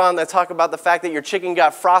doctor's on, they talk about the fact that your chicken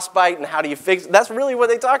got frostbite and how do you fix it. That's really what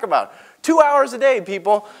they talk about. 2 hours a day,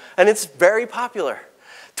 people, and it's very popular.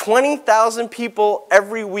 20,000 people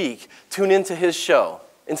every week tune into his show,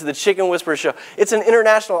 into the Chicken Whisperer show. It's an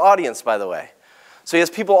international audience, by the way. So he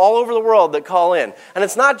has people all over the world that call in. And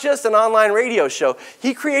it's not just an online radio show.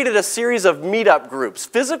 He created a series of meetup groups,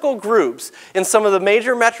 physical groups in some of the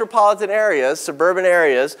major metropolitan areas, suburban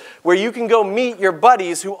areas, where you can go meet your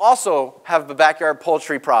buddies who also have the backyard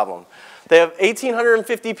poultry problem. They have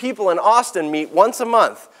 1,850 people in Austin meet once a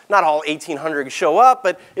month. Not all 1,800 show up,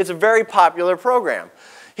 but it's a very popular program.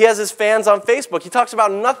 He has his fans on Facebook. He talks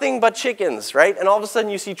about nothing but chickens, right? And all of a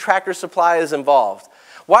sudden you see Tractor Supply is involved.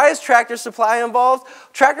 Why is Tractor Supply involved?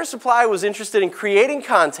 Tractor Supply was interested in creating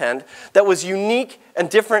content that was unique and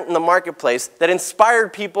different in the marketplace that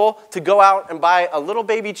inspired people to go out and buy a little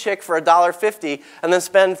baby chick for $1.50 and then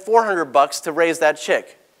spend $400 to raise that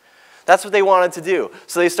chick. That's what they wanted to do.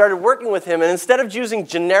 So they started working with him, and instead of using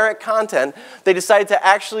generic content, they decided to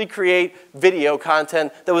actually create video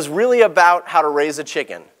content that was really about how to raise a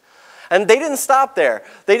chicken. And they didn't stop there.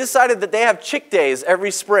 They decided that they have chick days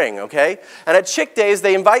every spring, okay? And at chick days,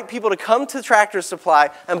 they invite people to come to Tractor Supply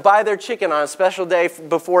and buy their chicken on a special day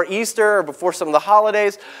before Easter or before some of the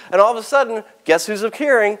holidays. And all of a sudden, guess who's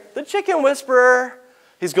appearing? The Chicken Whisperer.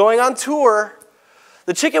 He's going on tour.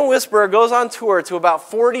 The Chicken Whisperer goes on tour to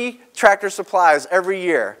about 40 Tractor Supplies every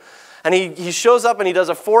year. And he shows up and he does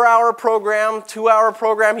a 4-hour program, 2-hour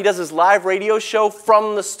program. He does his live radio show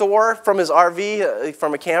from the store, from his RV,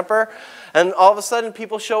 from a camper. And all of a sudden,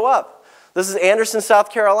 people show up. This is Anderson, South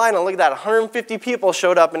Carolina. Look at that, 150 people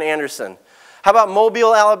showed up in Anderson. How about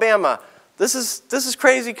Mobile, Alabama? This is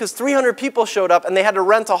crazy because 300 people showed up and they had to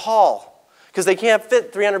rent a hall because they can't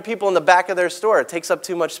fit 300 people in the back of their store. It takes up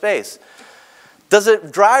too much space. Does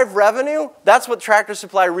it drive revenue? That's what Tractor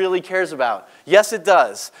Supply really cares about. Yes, it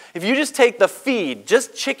does. If you just take the feed,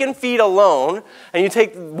 just chicken feed alone, and you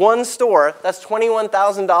take one store, that's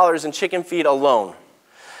 $21,000 in chicken feed alone.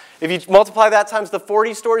 If you multiply that times the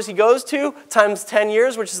 40 stores he goes to, times 10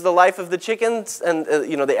 years, which is the life of the chickens, and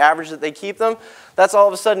the average that they keep them, that's all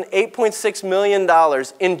of a sudden $8.6 million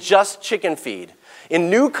in just chicken feed. In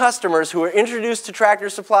new customers who are introduced to Tractor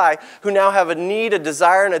Supply who now have a need, a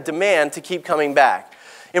desire, and a demand to keep coming back.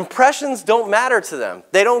 Impressions don't matter to them.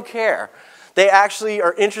 They don't care. They actually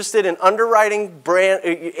are interested in underwriting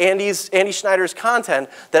Andy Schneider's content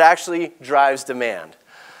that actually drives demand.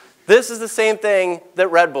 This is the same thing that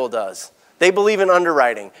Red Bull does. They believe in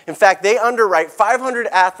underwriting. In fact, they underwrite 500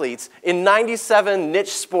 athletes in 97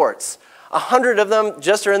 niche sports. 100 of them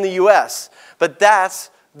just are in the US. But that's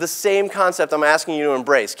the same concept I'm asking you to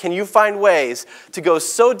embrace. Can you find ways to go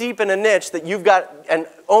so deep in a niche that you've got and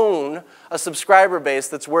own a subscriber base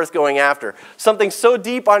that's worth going after? Something so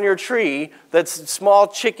deep on your tree that's small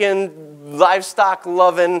chicken,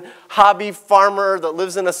 livestock-loving, hobby farmer that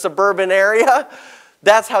lives in a suburban area.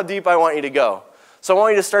 That's how deep I want you to go. So I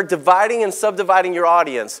want you to start dividing and subdividing your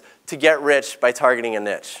audience to get rich by targeting a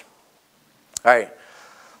niche. All right.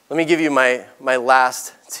 Let me give you my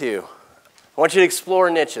last two. I want you to explore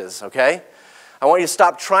niches, okay? I want you to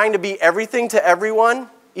stop trying to be everything to everyone,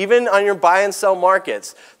 even on your buy and sell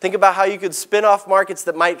markets. Think about how you could spin off markets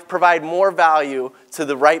that might provide more value to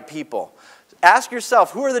the right people. Ask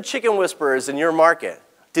yourself, who are the chicken whisperers in your market?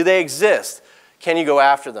 Do they exist? Can you go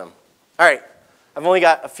after them? All right, I've only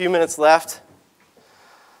got a few minutes left.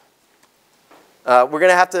 We're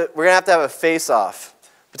gonna have to have a face-off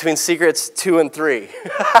between secrets 2 and 3.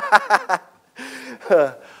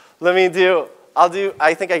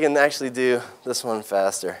 I think I can actually do this one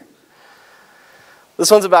faster. This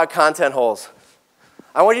one's about content holes.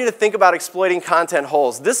 I want you to think about exploiting content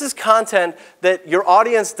holes. This is content that your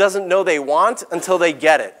audience doesn't know they want until they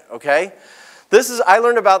get it, okay? I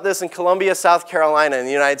learned about this in Columbia, South Carolina in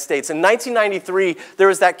the United States. In 1993, there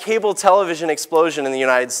was that cable television explosion in the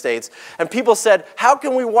United States. And people said, how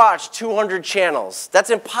can we watch 200 channels? That's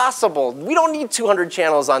impossible. We don't need 200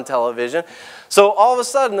 channels on television. So all of a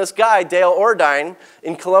sudden, this guy, Dale Ordine,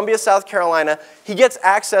 in Columbia, South Carolina, he gets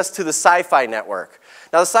access to the Sci-Fi Network.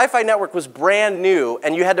 Now, the Sci-Fi Network was brand new,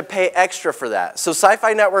 and you had to pay extra for that. So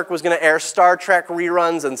Sci-Fi Network was going to air Star Trek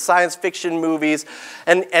reruns and science fiction movies,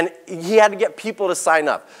 and he had to get people to sign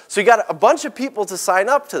up. So he got a bunch of people to sign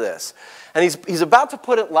up to this. And he's about to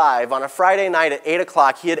put it live on a Friday night at 8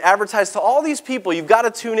 o'clock. He had advertised to all these people, you've got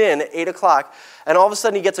to tune in at 8 o'clock. And all of a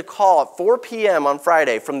sudden he gets a call at 4 p.m. on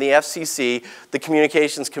Friday from the FCC, the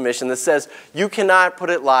Communications Commission, that says, you cannot put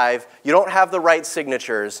it live. You don't have the right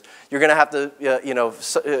signatures. You're going to have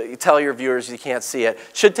to tell your viewers you can't see it.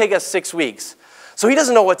 Should take us 6 weeks. So he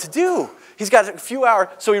doesn't know what to do. He's got a few hours.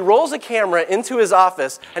 So he rolls a camera into his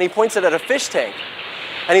office and he points it at a fish tank.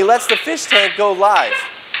 And he lets the fish tank go live.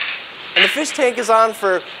 And the fish tank is on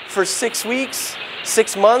for 6 weeks,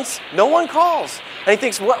 6 months. No one calls. And he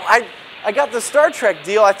thinks, well, I got the Star Trek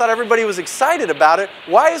deal. I thought everybody was excited about it.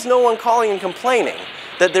 Why is no one calling and complaining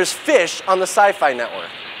that there's fish on the Sci-Fi Network?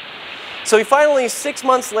 So he finally, 6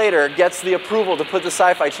 months later, gets the approval to put the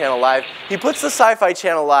Sci-Fi Channel live. He puts the Sci-Fi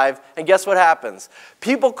Channel live, and guess what happens?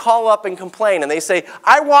 People call up and complain, and they say,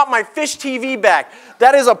 I want my Fish TV back.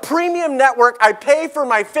 That is a premium network. I pay for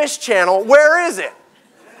my Fish channel. Where is it?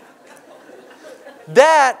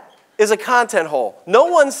 That is a content hole. No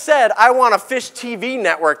one said, I want a Fish TV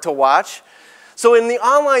network to watch. So in the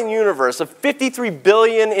online universe of 53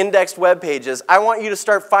 billion indexed web pages, I want you to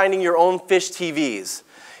start finding your own Fish TVs.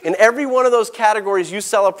 In every one of those categories you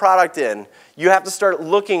sell a product in, you have to start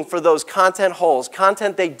looking for those content holes,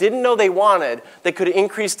 content they didn't know they wanted that could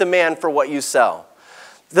increase demand for what you sell.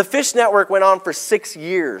 The Fish network went on for 6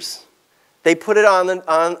 years. They put it on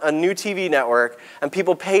a new TV network, and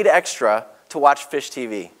people paid extra to watch Fish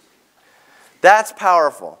TV. That's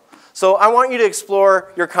powerful. So I want you to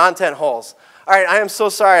explore your content holes. All right, I am so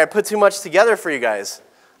sorry I put too much together for you guys.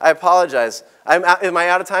 I apologize. Am I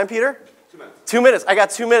out of time, Peter? 2 minutes. 2 minutes. I got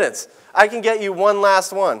 2 minutes. I can get you one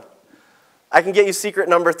last one. I can get you secret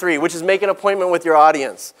number 3, which is make an appointment with your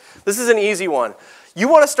audience. This is an easy one. You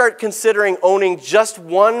want to start considering owning just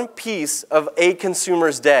one piece of a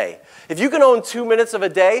consumer's day. If you can own 2 minutes of a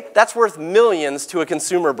day, that's worth millions to a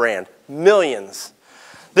consumer brand. Millions.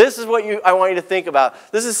 This is what I want you to think about.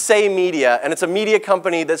 This is Say Media, and it's a media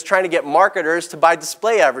company that's trying to get marketers to buy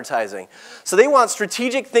display advertising. So they want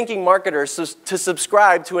strategic thinking marketers to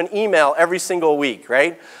subscribe to an email every single week,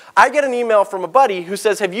 right? I get an email from a buddy who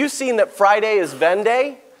says, have you seen that Friday is Ven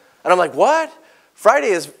Day? And I'm like, what?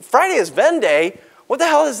 Friday is Ven Day? What the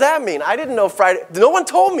hell does that mean? I didn't know Friday. No one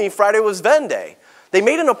told me Friday was Ven Day. They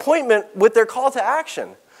made an appointment with their call to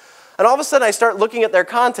action. And all of a sudden, I start looking at their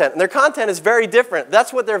content, and their content is very different.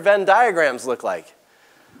 That's what their Venn diagrams look like.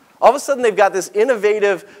 All of a sudden, they've got this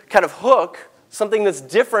innovative kind of hook, something that's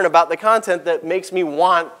different about the content that makes me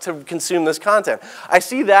want to consume this content. I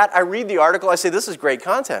see that, I read the article, I say, this is great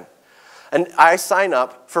content. And I sign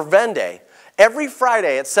up for Venn Day. Every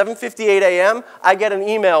Friday at 7:58 a.m., I get an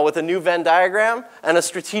email with a new Venn diagram and a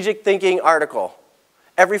strategic thinking article.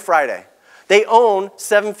 Every Friday. They own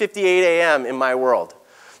 7:58 a.m. in my world.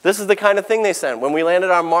 This is the kind of thing they send. When we landed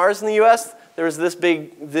on Mars in the US, there was this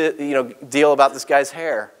big deal about this guy's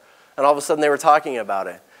hair. And all of a sudden they were talking about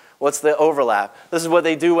it. What's the overlap? This is what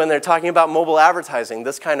they do when they're talking about mobile advertising,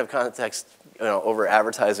 this kind of context over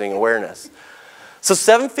advertising awareness. So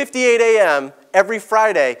 7:58 a.m. every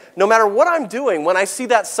Friday, no matter what I'm doing, when I see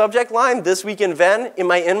that subject line, This Week in Venn, in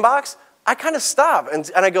my inbox, I kind of stop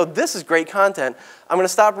and I go, this is great content. I'm going to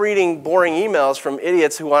stop reading boring emails from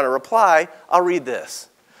idiots who want to reply. I'll read this.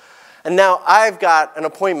 And now I've got an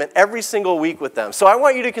appointment every single week with them. So I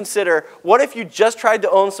want you to consider, what if you just tried to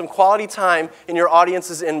own some quality time in your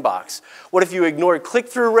audience's inbox? What if you ignored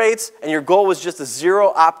click-through rates and your goal was just a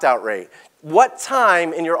 0 opt-out rate? What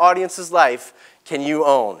time in your audience's life can you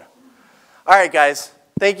own? All right, guys.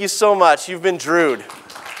 Thank you so much. You've been drewed.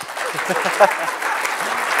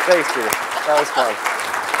 Thanks, Peter. That was fun.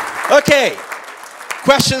 Okay.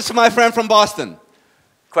 Questions to my friend from Boston.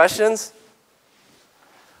 Questions?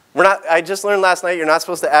 I just learned last night you're not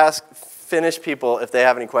supposed to ask Finnish people if they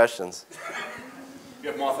have any questions. You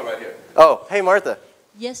have Martha right here. Oh, hey, Martha.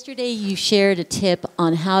 Yesterday you shared a tip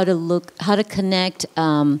on how to connect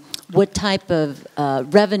what type of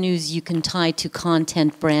revenues you can tie to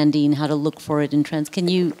content branding, how to look for it in trends. Can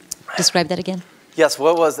you describe that again? Yes,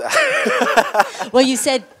 what was that? Well, you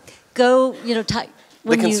said go,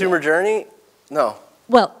 the consumer journey? No.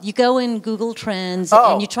 Well, you go in Google Trends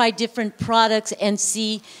and you try different products and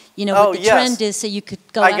see, what the trend is, so you could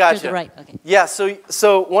go after the right. Okay. Yeah.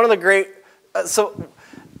 So one of the great.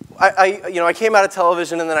 I came out of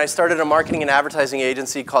television and then I started a marketing and advertising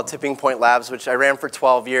agency called Tipping Point Labs, which I ran for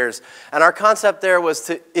 12 years. And our concept there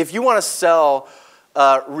was if you want to sell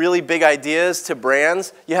really big ideas to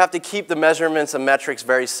brands, you have to keep the measurements and metrics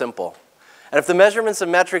very simple. And if the measurements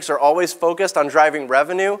and metrics are always focused on driving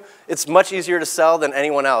revenue, it's much easier to sell than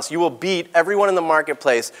anyone else. You will beat everyone in the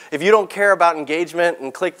marketplace if you don't care about engagement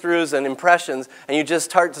and click-throughs and impressions, and you just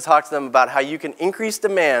start to talk to them about how you can increase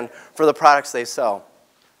demand for the products they sell.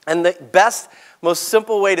 And the best, most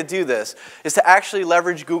simple way to do this is to actually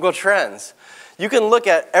leverage Google Trends. You can look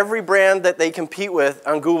at every brand that they compete with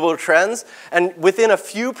on Google Trends, and within a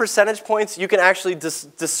few percentage points, you can actually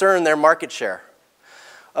discern their market share.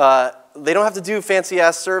 They don't have to do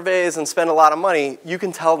fancy-ass surveys and spend a lot of money. You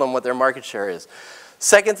can tell them what their market share is.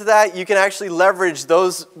 Second to that, you can actually leverage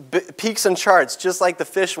those peaks and charts, just like the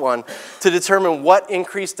fish one, to determine what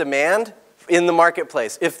increased demand in the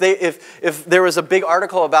marketplace. If there was a big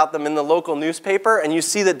article about them in the local newspaper and you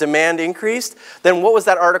see that demand increased, then what was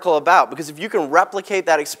that article about? Because if you can replicate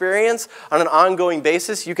that experience on an ongoing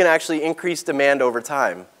basis, you can actually increase demand over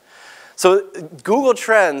time. So Google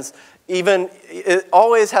Trends it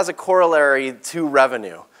always has a corollary to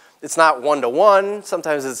revenue. It's not 1-to-1,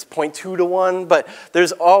 sometimes it's 0.2-to-1, but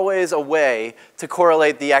there's always a way to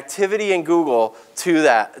correlate the activity in Google to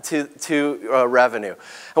that, to revenue.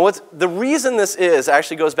 And the reason this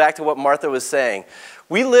actually goes back to what Martha was saying.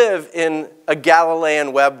 We live in a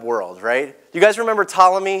Galilean web world, right? You guys remember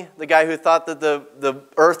Ptolemy, the guy who thought that the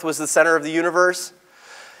Earth was the center of the universe?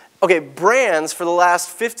 Okay, brands for the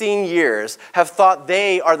last 15 years have thought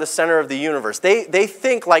they are the center of the universe. They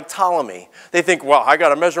think like Ptolemy. They think, well, I got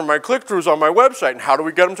to measure my click-throughs on my website, and how do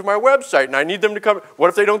we get them to my website? And I need them to come. What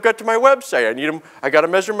if they don't get to my website? I got to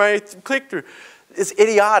measure my click-through. It's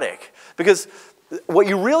idiotic because what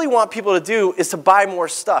you really want people to do is to buy more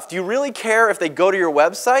stuff. Do you really care if they go to your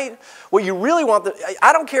website? What you really want,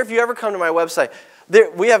 I don't care if you ever come to my website.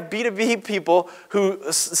 We have B2B people who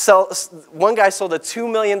one guy sold a $2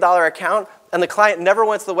 million account, and the client never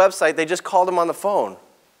went to the website. They just called him on the phone.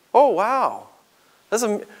 Oh, wow.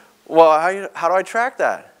 Well, how do I track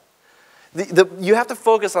that? You have to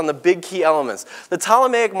focus on the big key elements. The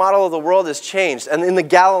Ptolemaic model of the world has changed. And in the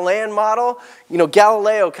Galilean model,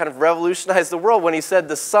 Galileo kind of revolutionized the world when he said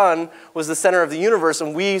the sun was the center of the universe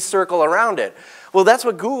and we circle around it. Well, that's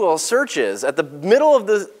what Google search is. At the middle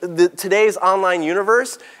of today's online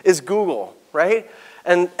universe is Google, right?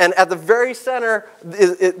 And at the very center,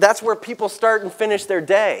 that's where people start and finish their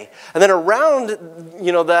day. And then around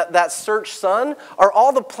that search sun are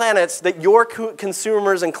all the planets that your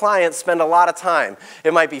consumers and clients spend a lot of time.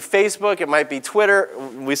 It might be Facebook, it might be Twitter.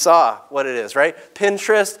 We saw what it is, right?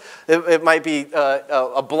 Pinterest, it might be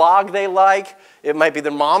a blog they like. It might be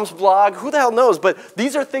their mom's blog. Who the hell knows? But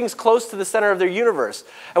these are things close to the center of their universe.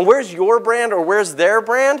 And where's your brand or where's their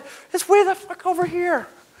brand? It's way the fuck over here.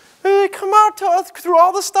 They come out through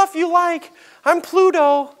all the stuff you like. I'm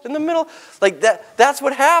Pluto in the middle. Like that's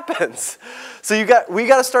what happens. So we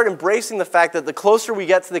got to start embracing the fact that the closer we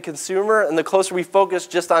get to the consumer and the closer we focus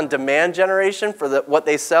just on demand generation for what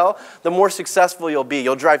they sell, the more successful you'll be.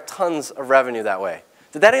 You'll drive tons of revenue that way.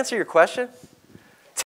 Did that answer your question?